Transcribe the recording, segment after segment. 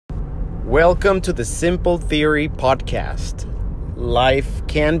Welcome to the Simple Theory podcast. Life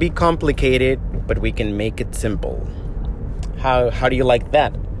can be complicated, but we can make it simple. How do you like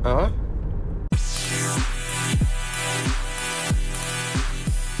that?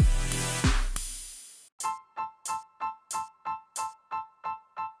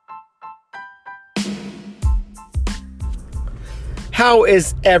 How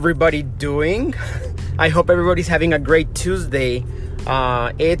is everybody doing? I hope everybody's having a great Tuesday.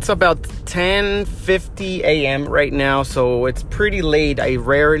 It's about 10:50 a.m. right now, so it's pretty late. I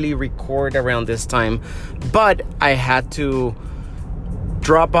rarely record around this time, but I had to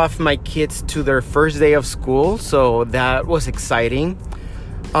drop off my kids to their first day of school, so that was exciting.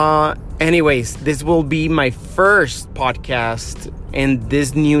 Anyways, this will be my first podcast in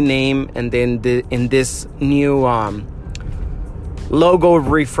this new name and then in this new logo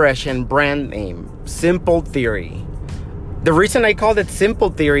refresh and brand name, Simple Theory. The reason I called it Simple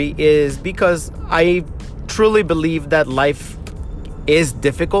Theory is because I truly believe that life is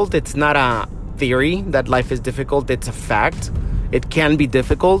difficult. It's not a theory that life is difficult. It's a fact. It can be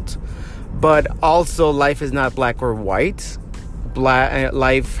difficult, but also life is not black or white.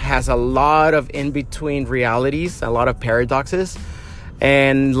 Life has a lot of in-between realities, a lot of paradoxes,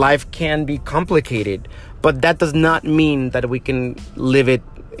 and life can be complicated. But that does not mean that we can live it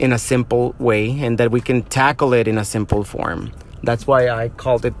in a simple way and that we can tackle it in a simple form. That's why I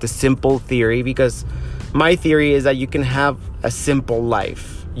called it the Simple Theory, because my theory is that you can have a simple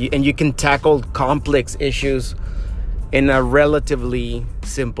life and you can tackle complex issues in a relatively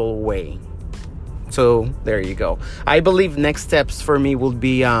simple way. So there you go. I believe next steps for me will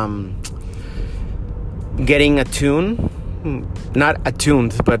be getting a tune, not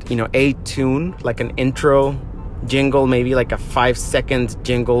attuned, but a tune, like an intro jingle, maybe like a 5-second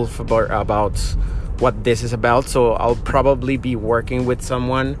jingle about what this is about. So I'll probably be working with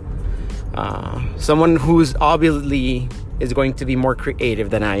someone who's obviously is going to be more creative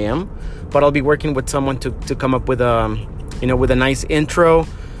than I am, but I'll be working with someone to come up with with a nice intro,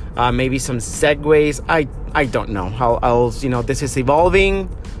 maybe some segues. I don't know. I'll this is evolving,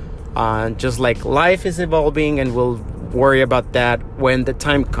 just like life is evolving, and we'll worry about that when the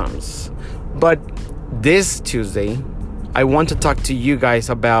time comes. But this Tuesday, I want to talk to you guys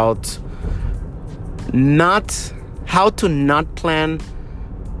about how to not plan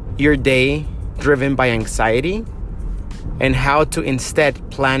your day driven by anxiety, and how to instead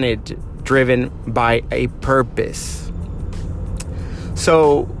plan it driven by a purpose.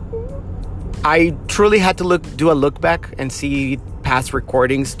 So I truly had to do a look back and see past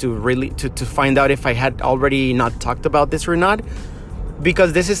recordings to find out if I had already not talked about this or not,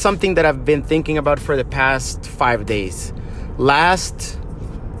 because this is something that I've been thinking about for the past 5 days. Last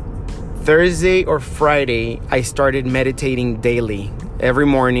Thursday or Friday, I started meditating daily, every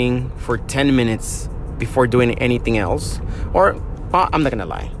morning for 10 minutes before doing anything else. Or, I'm not gonna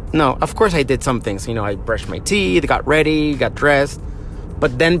lie. No, of course I did some things. I brushed my teeth, got ready, got dressed.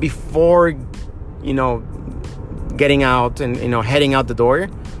 But then before, getting out and, heading out the door,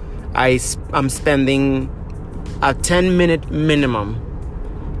 I'm spending a 10-minute minimum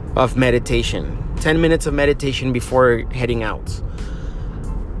of meditation. 10 minutes of meditation before heading out.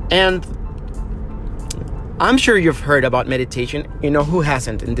 And I'm sure you've heard about meditation. Who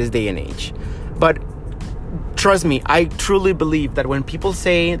hasn't in this day and age? But trust me, I truly believe that when people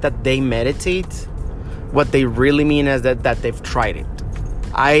say that they meditate, what they really mean is that they've tried it.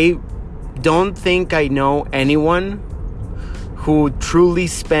 I don't think I know anyone who truly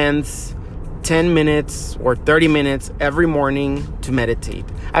spends 10 minutes or 30 minutes every morning to meditate.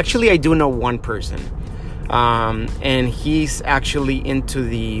 Actually, I do know one person, and he's actually into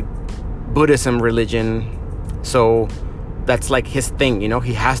the Buddhism religion, so that's like his thing.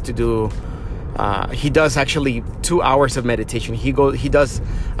 He has to do he does actually 2 hours of meditation. He does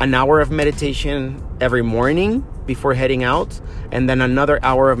an hour of meditation every morning before heading out, and then another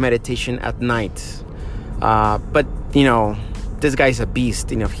hour of meditation at night. But this guy's a beast.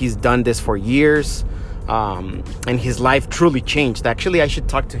 He's done this for years, and his life truly changed. Actually, I should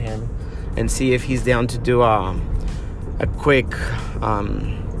talk to him and see if he's down to do a quick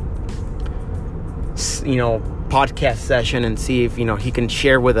podcast session, and see if he can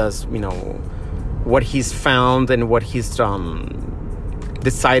share with us what he's found and what he's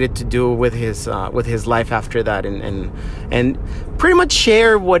decided to do with his life after that, and pretty much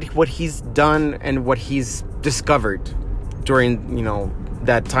share what he's done and what he's discovered during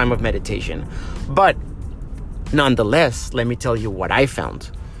that time of meditation. But nonetheless, let me tell you what I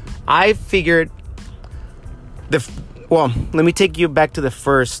found. I figured let me take you back to the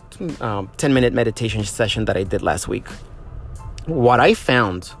first 10-minute meditation session that I did last week. What I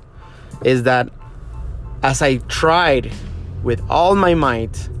found is that as I tried with all my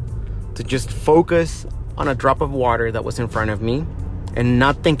might to just focus on a drop of water that was in front of me and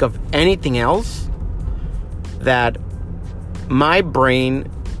not think of anything else, that my brain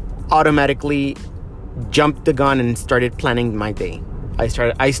automatically jumped the gun and started planning my day.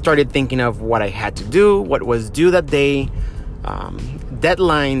 I started thinking of what I had to do, what was due that day,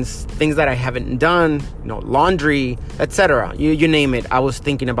 deadlines, things that I haven't done, laundry, etc. You name it. I was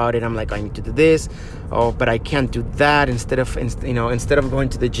thinking about it. I'm like, I need to do this. Oh, but I can't do that. Instead of going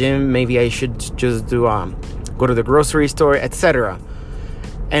to the gym, maybe I should just go to the grocery store, etc.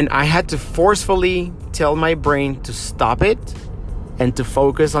 And I had to forcefully tell my brain to stop it and to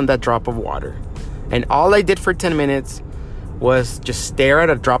focus on that drop of water. And all I did for 10 minutes was just stare at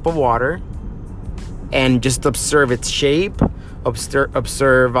a drop of water and just observe its shape, observe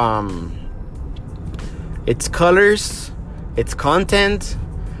its colors, its content,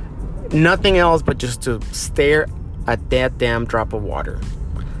 nothing else but just to stare at that damn drop of water.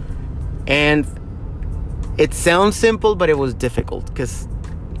 And it sounds simple, but it was difficult because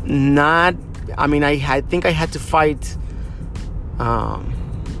I think I had to fight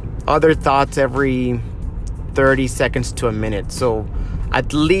other thoughts every 30 seconds to a minute. So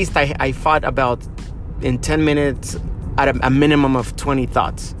at least I fought about in 10 minutes at a minimum of 20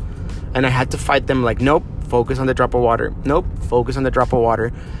 thoughts. And I had to fight them like, nope, focus on the drop of water. Nope, focus on the drop of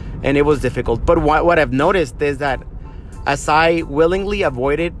water. And it was difficult. But what I've noticed is that as I willingly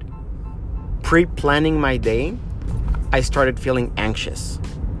avoided pre-planning my day, I started feeling anxious.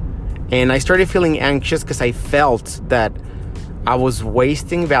 And I started feeling anxious because I felt that I was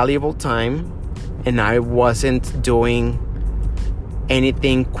wasting valuable time and I wasn't doing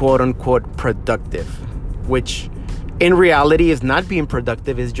anything quote unquote productive, which in reality is not being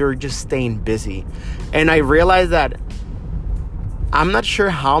productive, is you're just staying busy. And I realized that I'm not sure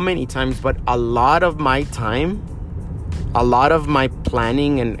how many times, but a lot of my time, a lot of my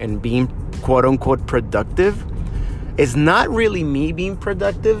planning and being quote unquote productive is not really me being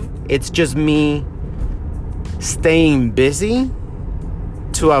productive. It's just me staying busy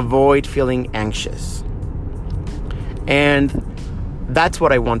to avoid feeling anxious. And that's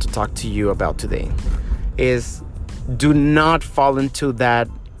what I want to talk to you about today, is do not fall into that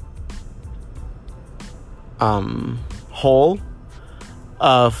hole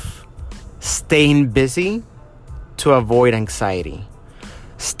of staying busy to avoid anxiety.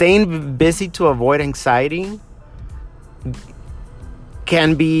 Staying busy to avoid anxiety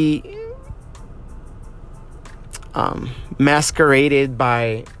can be masqueraded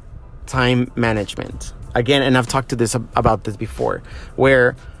by time management. Again, and I've talked about this before,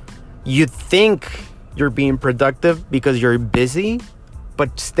 where you think you're being productive because you're busy,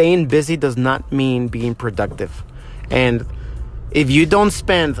 but staying busy does not mean being productive. And if you don't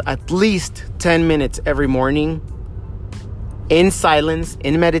spend at least 10 minutes every morning in silence,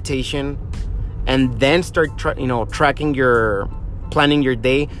 in meditation, and then start planning your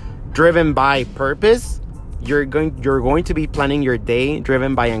day driven by purpose, you're going to be planning your day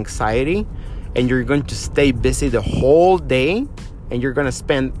driven by anxiety, and you're going to stay busy the whole day, and you're going to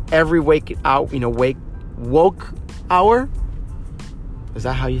spend every woke hour. Is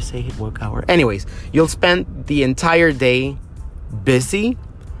that how you say it? Woke hour? Anyways, you'll spend the entire day busy,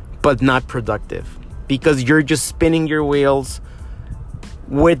 but not productive, because you're just spinning your wheels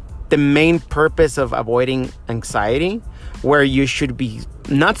with the main purpose of avoiding anxiety, where you should be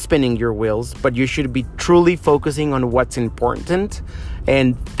not spinning your wheels, but you should be truly focusing on what's important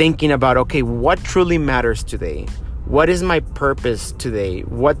and thinking about, okay, what truly matters today? What is my purpose today?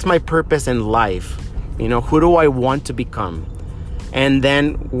 What's my purpose in life? Who do I want to become? And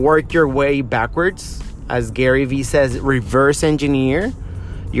then work your way backwards. As Gary Vee says, reverse engineer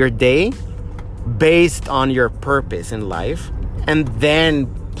your day based on your purpose in life, and then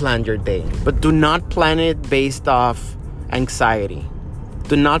plan your day. But do not plan it based off anxiety.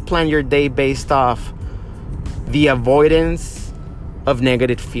 Do not plan your day based off the avoidance of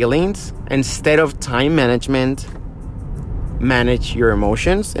negative feelings. Instead of time management, manage your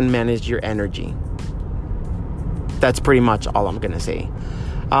emotions and manage your energy. That's pretty much all I'm gonna say.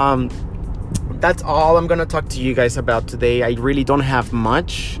 That's all I'm gonna talk to you guys about today. I really don't have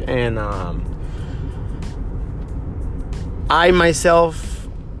much, and I myself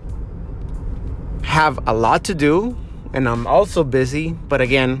have a lot to do, and I'm also busy. But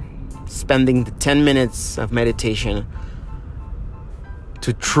again, spending the 10 minutes of meditation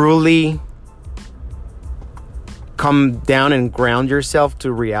to truly come down and ground yourself to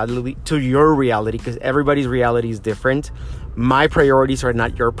your reality, because everybody's reality is different. My priorities are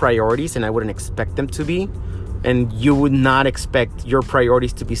not your priorities, and I wouldn't expect them to be. and you would not expect your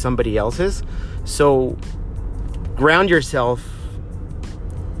priorities to be somebody else's. So ground yourself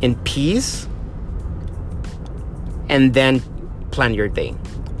in peace and then plan your day.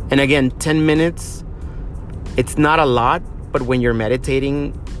 And again, 10 minutes, it's not a lot, but when you're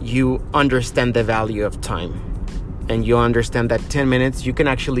meditating, you understand the value of time. And you understand that 10 minutes, you can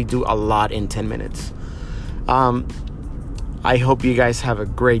actually do a lot in 10 minutes. I hope you guys have a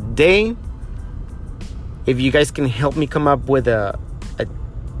great day. If you guys can help me come up with a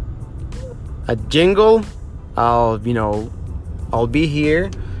jingle, I'll be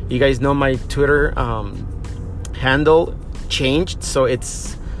here. You guys know my Twitter handle changed, so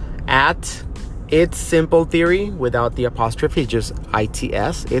it's at It's Simple Theory without the apostrophe, just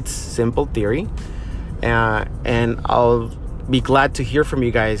ITS. It's Simple Theory. And I'll be glad to hear from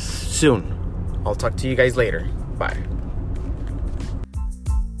you guys soon. I'll talk to you guys later. Bye.